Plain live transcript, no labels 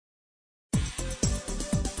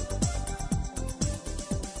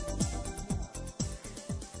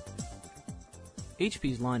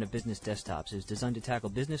HP's line of business desktops is designed to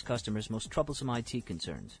tackle business customers' most troublesome IT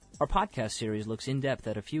concerns. Our podcast series looks in-depth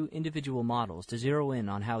at a few individual models to zero in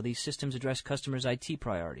on how these systems address customers' IT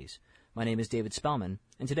priorities. My name is David Spellman,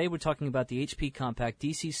 and today we're talking about the HP Compaq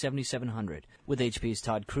dc7700 with HP's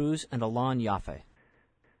Todd Cruz and Alon Yaffe.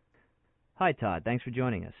 Hi, Todd. Thanks for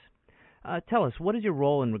joining us. Tell us, what is your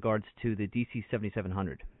role in regards to the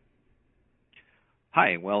dc7700?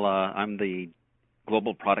 Hi. Well, I'm the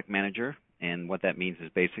global product manager, and what that means is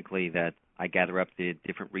basically that I gather up the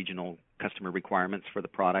different regional customer requirements for the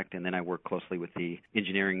product, and then I work closely with the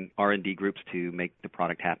engineering R&D groups to make the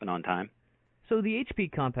product happen on time. So the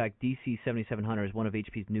HP Compaq dc7700 is one of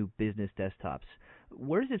HP's new business desktops.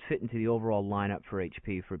 Where does it fit into the overall lineup for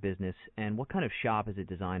HP for business, and what kind of shop is it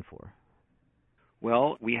designed for?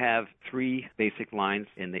 Well, we have three basic lines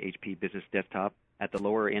in the HP business desktop. At the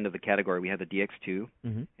lower end of the category, we have the DX2,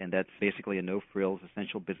 and that's basically a no-frills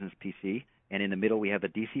essential business PC. And in the middle, we have the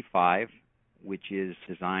DC5, which is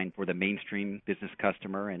designed for the mainstream business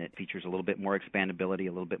customer, and it features a little bit more expandability,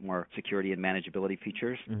 a little bit more security and manageability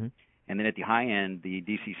features. And then at the high end, the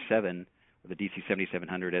DC7, or the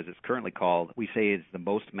DC7700 as it's currently called, we say is the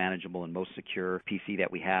most manageable and most secure PC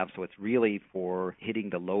that we have. So it's really for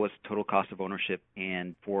hitting the lowest total cost of ownership,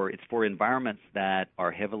 and it's for environments that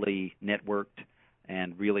are heavily networked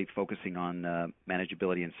and really focusing on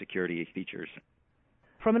manageability and security features.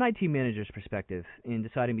 From an IT manager's perspective, in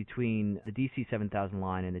deciding between the DC7000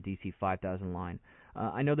 line and the DC5000 line,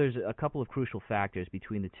 I know there's a couple of crucial factors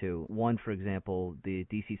between the two. One, for example, the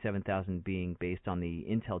DC7000 being based on the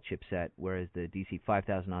Intel chipset, whereas the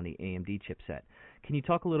DC5000 on the AMD chipset. Can you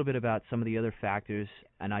talk a little bit about some of the other factors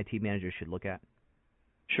an IT manager should look at?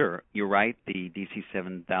 Sure. You're right. The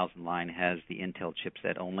DC7000 line has the Intel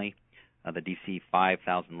chipset only. The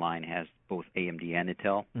DC5000 line has both AMD and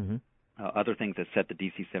Intel. Other things that set the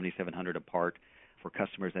DC7700 apart for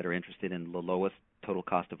customers that are interested in the lowest total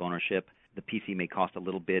cost of ownership, the PC may cost a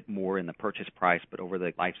little bit more in the purchase price, but over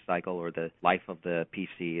the life cycle or the life of the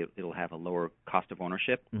PC, it'll have a lower cost of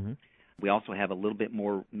ownership. We also have a little bit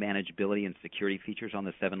more manageability and security features on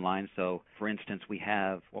the 7 line. So, for instance, we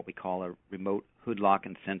have what we call a remote hood lock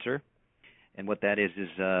and sensor. And what that is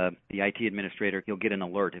the IT administrator, he'll get an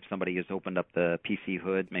alert if somebody has opened up the PC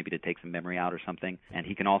hood, maybe to take some memory out or something, and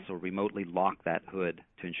he can also remotely lock that hood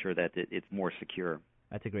to ensure that it's more secure.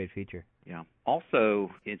 That's a great feature. Yeah.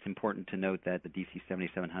 Also, it's important to note that the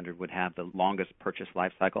DC7700 would have the longest purchase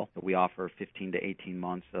life cycle. We offer 15 to 18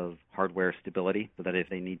 months of hardware stability, so that if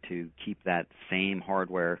they need to keep that same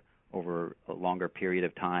hardware over a longer period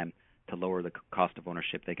of time to lower the cost of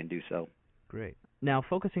ownership, they can do so. Great. Now,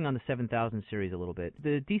 focusing on the 7000 series a little bit,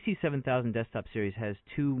 the DC7000 desktop series has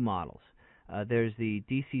two models. There's the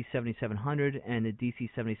DC7700 and the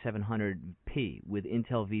DC7700P with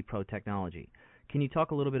Intel vPro technology. Can you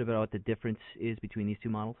talk a little bit about what the difference is between these two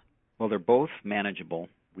models? Well, they're both manageable.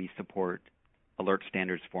 We support Alert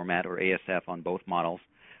Standards Format, or ASF, on both models.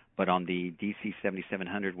 But on the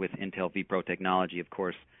DC7700 with Intel vPro technology, of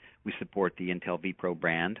course, we support the Intel vPro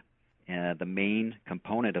brand. The main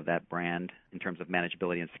component of that brand in terms of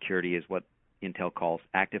manageability and security is what Intel calls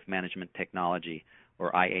Active Management Technology,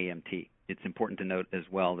 or IAMT. It's important to note as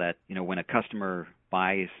well that, when a customer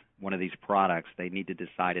buys one of these products, they need to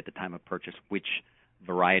decide at the time of purchase which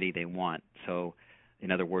variety they want. So,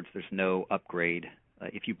 in other words, there's no upgrade.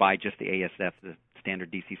 If you buy just the ASF, the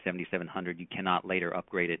standard DC7700, you cannot later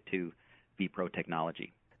upgrade it to vPro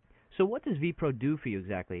technology. So what does vPro do for you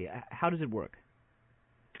exactly? How does it work?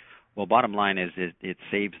 Well, bottom line is it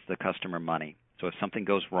saves the customer money. So if something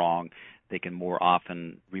goes wrong, they can more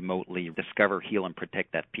often remotely discover, heal, and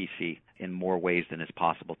protect that PC in more ways than is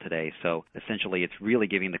possible today. So essentially, it's really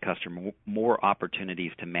giving the customer more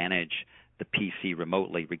opportunities to manage the PC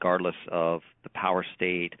remotely, regardless of the power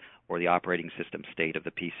state or the operating system state of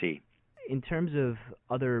the PC. In terms of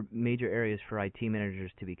other major areas for IT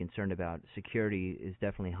managers to be concerned about, security is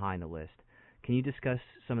definitely high on the list. Can you discuss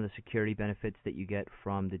some of the security benefits that you get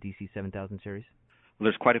from the DC7000 series? Well,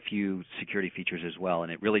 there's quite a few security features as well,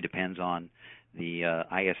 and it really depends on the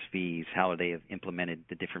ISVs, how they have implemented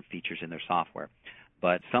the different features in their software.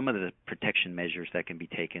 But some of the protection measures that can be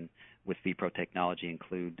taken with vPro technology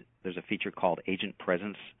include, there's a feature called agent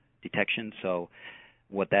presence detection. So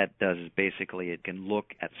what that does is basically it can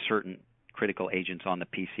look at certain critical agents on the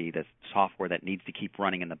PC, the software that needs to keep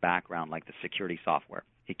running in the background, like the security software.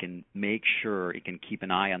 It can make sure, it can keep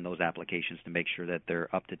an eye on those applications to make sure that they're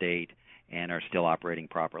up to date and are still operating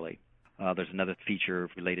properly. There's another feature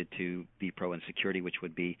related to vPro and security, which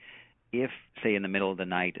would be if, say, in the middle of the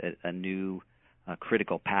night, a new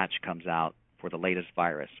critical patch comes out for the latest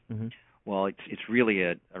virus, Well, it's really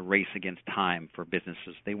a race against time for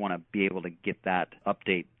businesses. They want to be able to get that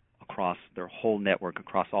update across their whole network,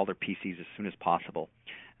 across all their PCs as soon as possible.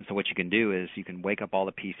 And so what you can do is you can wake up all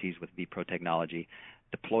the PCs with vPro technology,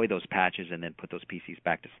 deploy those patches, and then put those PCs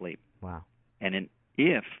back to sleep. Wow. And then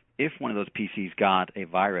if one of those PCs got a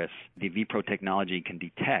virus, the vPro technology can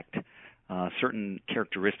detect certain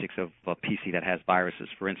characteristics of a PC that has viruses.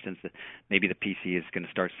 For instance, maybe the PC is going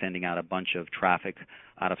to start sending out a bunch of traffic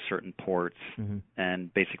out of certain ports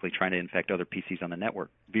and basically trying to infect other PCs on the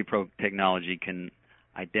network. vPro technology can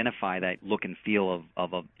identify that look and feel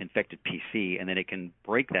of an infected PC, and then it can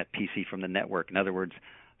break that PC from the network. In other words,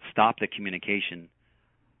 stop the communication,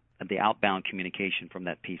 the outbound communication from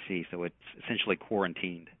that PC, so it's essentially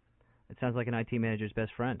quarantined. It sounds like an IT manager's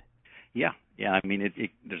best friend. Yeah. I mean,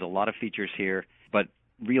 there's a lot of features here, but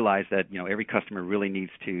realize that every customer really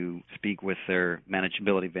needs to speak with their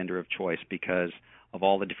manageability vendor of choice because of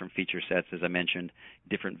all the different feature sets. As I mentioned,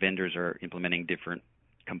 different vendors are implementing different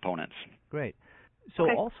components. Great. So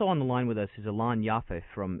also on the line with us is Ilan Yaffe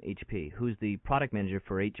from HP, who's the product manager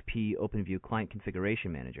for HP OpenView Client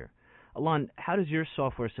Configuration Manager. Ilan, how does your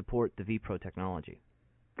software support the vPro technology?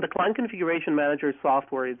 The Client Configuration Manager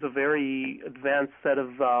software is a very advanced set of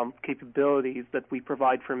capabilities that we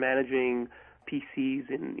provide for managing PCs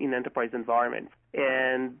in enterprise environments.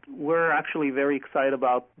 And we're actually very excited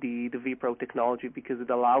about the vPro technology because it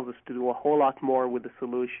allows us to do a whole lot more with the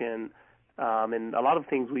solution and a lot of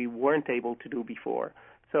things we weren't able to do before.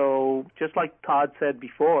 So just like Todd said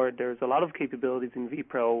before, there's a lot of capabilities in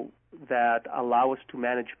vPro that allow us to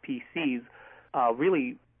manage PCs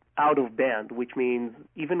really out of band, which means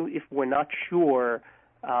even if we're not sure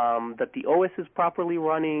that the OS is properly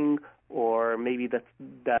running or maybe that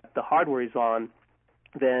the hardware is on,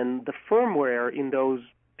 then the firmware in those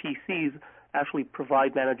PCs actually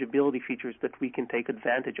provide manageability features that we can take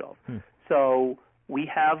advantage of. So we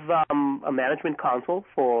have a management console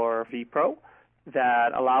for vPro that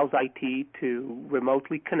allows IT to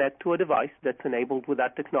remotely connect to a device that's enabled with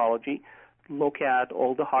that technology, look at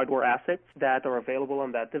all the hardware assets that are available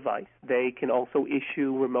on that device. They can also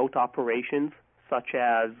issue remote operations such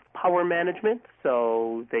as power management,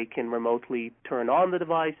 so they can remotely turn on the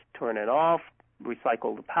device, turn it off,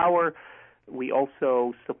 recycle the power. We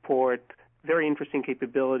also support very interesting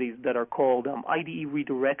capabilities that are called IDE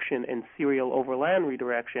redirection and serial over LAN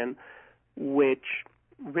redirection, which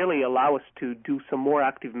really allow us to do some more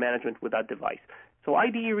active management with that device. So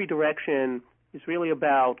IDE redirection is really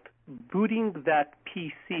about booting that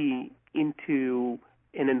PC into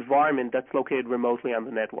an environment that's located remotely on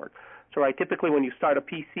the network. So typically when you start a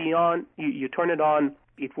PC on, you turn it on,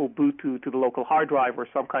 it will boot to the local hard drive or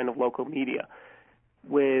some kind of local media.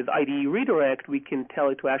 With IDE redirect, we can tell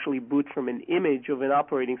it to actually boot from an image of an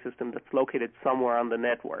operating system that's located somewhere on the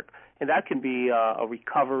network. And that can be a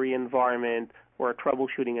recovery environment or a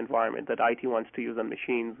troubleshooting environment that IT wants to use on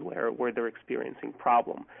machines where they're experiencing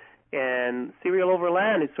problem. And serial over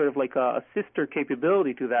LAN is sort of like a sister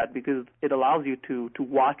capability to that because it allows you to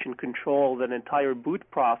watch and control that entire boot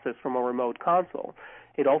process from a remote console.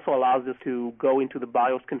 It also allows us to go into the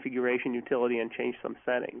BIOS configuration utility and change some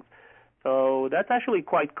settings. So that's actually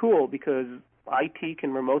quite cool because IT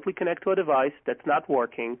can remotely connect to a device that's not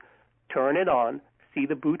working, turn it on, see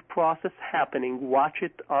the boot process happening, watch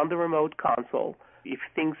it on the remote console. If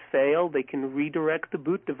things fail, they can redirect the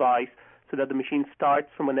boot device so that the machine starts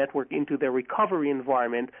from a network into their recovery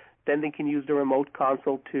environment. Then they can use the remote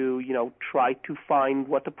console to, try to find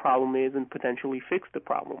what the problem is and potentially fix the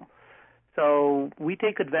problem. So we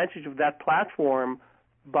take advantage of that platform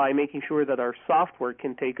by making sure that our software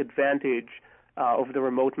can take advantage of the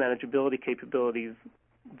remote manageability capabilities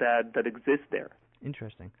that exist there.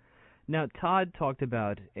 Interesting. Now, Todd talked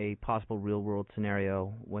about a possible real-world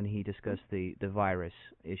scenario when he discussed the virus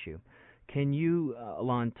issue. Can you,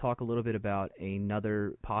 Ilan, talk a little bit about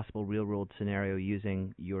another possible real-world scenario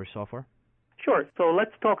using your software? Sure. So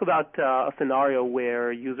let's talk about a scenario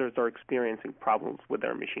where users are experiencing problems with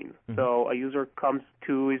their machines. So a user comes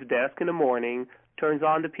to his desk in the morning, turns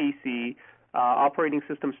on the PC, operating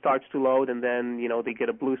system starts to load, and then, they get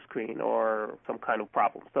a blue screen or some kind of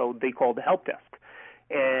problem. So they call the help desk.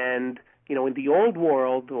 And, in the old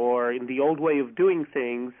world or in the old way of doing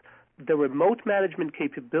things, the remote management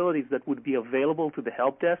capabilities that would be available to the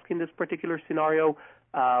help desk in this particular scenario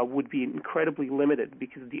would be incredibly limited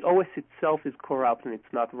because the OS itself is corrupt and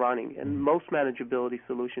it's not running. And most manageability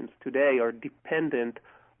solutions today are dependent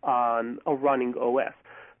on a running OS.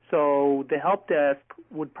 So the help desk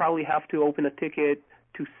would probably have to open a ticket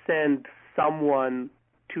to send someone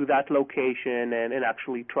to that location and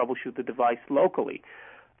actually troubleshoot the device locally.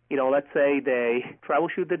 Let's say they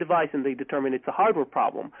troubleshoot the device and they determine it's a hardware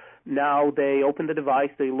problem. Now they open the device,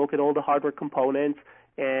 they look at all the hardware components,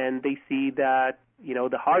 and they see that,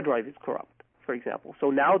 the hard drive is corrupt, for example.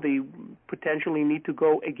 So now they potentially need to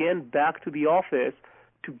go again back to the office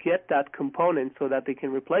to get that component so that they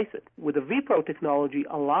can replace it. With the vPro technology,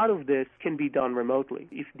 a lot of this can be done remotely.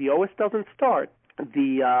 If the OS doesn't start,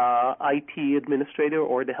 the IT administrator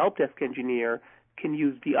or the help desk engineer can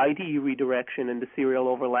use the IDE redirection and the serial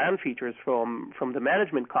over LAN features from the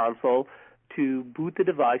management console to boot the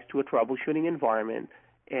device to a troubleshooting environment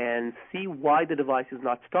and see why the device is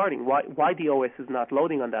not starting, why the OS is not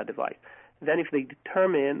loading on that device. Then if they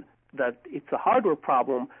determine that it's a hardware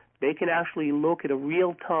problem, they can actually look at a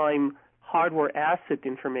real-time hardware asset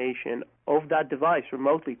information of that device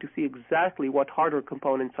remotely to see exactly what hardware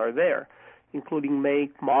components are there, including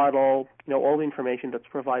make, model, all the information that's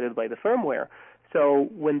provided by the firmware. So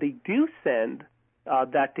when they do send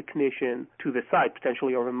that technician to the site,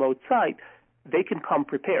 potentially a remote site, they can come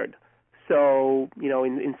prepared. So,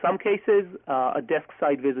 in some cases, a desk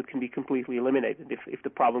site visit can be completely eliminated if the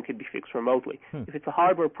problem can be fixed remotely. If it's a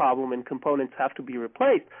hardware problem and components have to be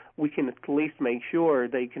replaced, we can at least make sure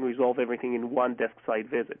they can resolve everything in one desk site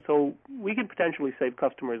visit. So we can potentially save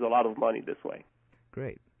customers a lot of money this way.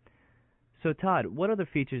 Great. So, Todd, what other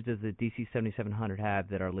features does the DC7700 have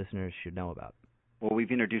that our listeners should know about? Well,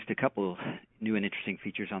 we've introduced a couple new and interesting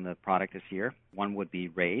features on the product this year. One would be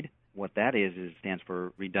RAID. What that is stands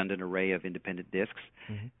for Redundant Array of Independent Disks.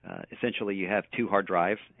 Essentially, you have two hard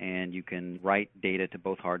drives, and you can write data to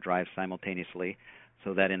both hard drives simultaneously,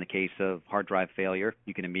 so that in the case of hard drive failure,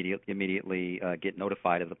 you can immediately get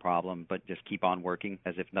notified of the problem, but just keep on working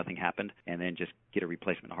as if nothing happened, and then just get a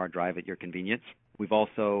replacement hard drive at your convenience. We've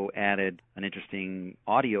also added an interesting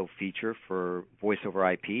audio feature for voice over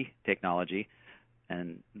IP technology,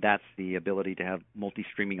 and that's the ability to have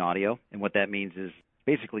multi-streaming audio. And what that means is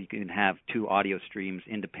basically you can have two audio streams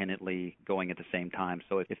independently going at the same time.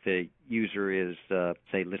 So if the user is,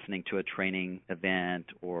 say, listening to a training event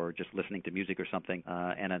or just listening to music or something,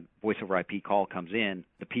 and a voice over IP call comes in,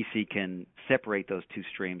 the PC can separate those two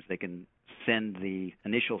streams. They can send the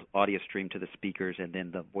initial audio stream to the speakers and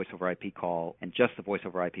then the voice over IP call, and just the voice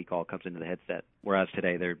over IP call comes into the headset. Whereas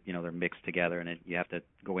today they're mixed together, and you have to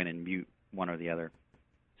go in and mute one or the other.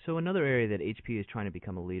 So another area that HP is trying to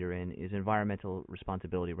become a leader in is environmental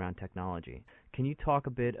responsibility around technology. Can you talk a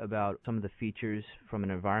bit about some of the features from an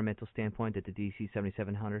environmental standpoint that the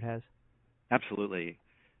DC7700 has? Absolutely.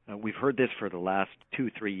 We've heard this for the last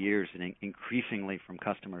 2-3 years, and increasingly from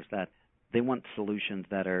customers, that they want solutions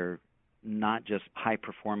that are not just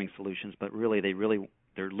high-performing solutions, but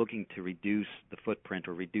they're looking to reduce the footprint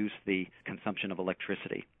or reduce the consumption of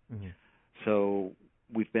electricity. So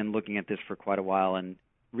we've been looking at this for quite a while, and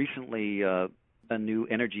recently, a new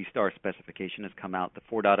Energy Star specification has come out, the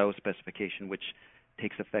 4.0 specification, which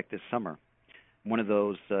takes effect this summer. One of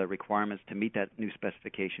those requirements to meet that new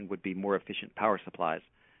specification would be more efficient power supplies.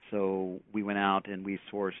 So we went out and we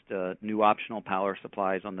sourced new optional power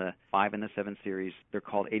supplies on the 5 and the 7 series. They're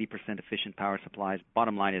called 80% efficient power supplies.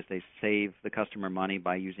 Bottom line is they save the customer money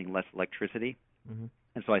by using less electricity.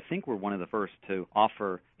 And so I think we're one of the first to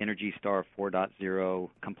offer Energy Star 4.0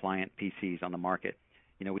 compliant PCs on the market.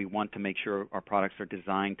 We want to make sure our products are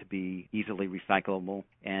designed to be easily recyclable,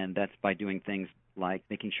 and that's by doing things like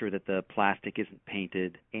making sure that the plastic isn't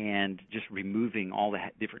painted and just removing all the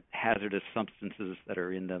different hazardous substances that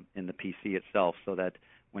are in the PC itself, so that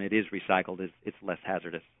when it is recycled, it's less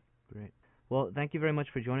hazardous. Great. Well, thank you very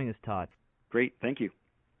much for joining us, Todd. Great. Thank you.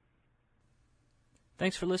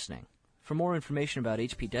 Thanks for listening. For more information about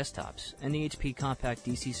HP desktops and the HP Compaq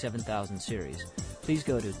dc7700 series, please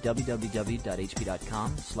go to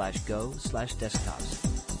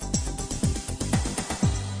www.hp.com/go/desktops.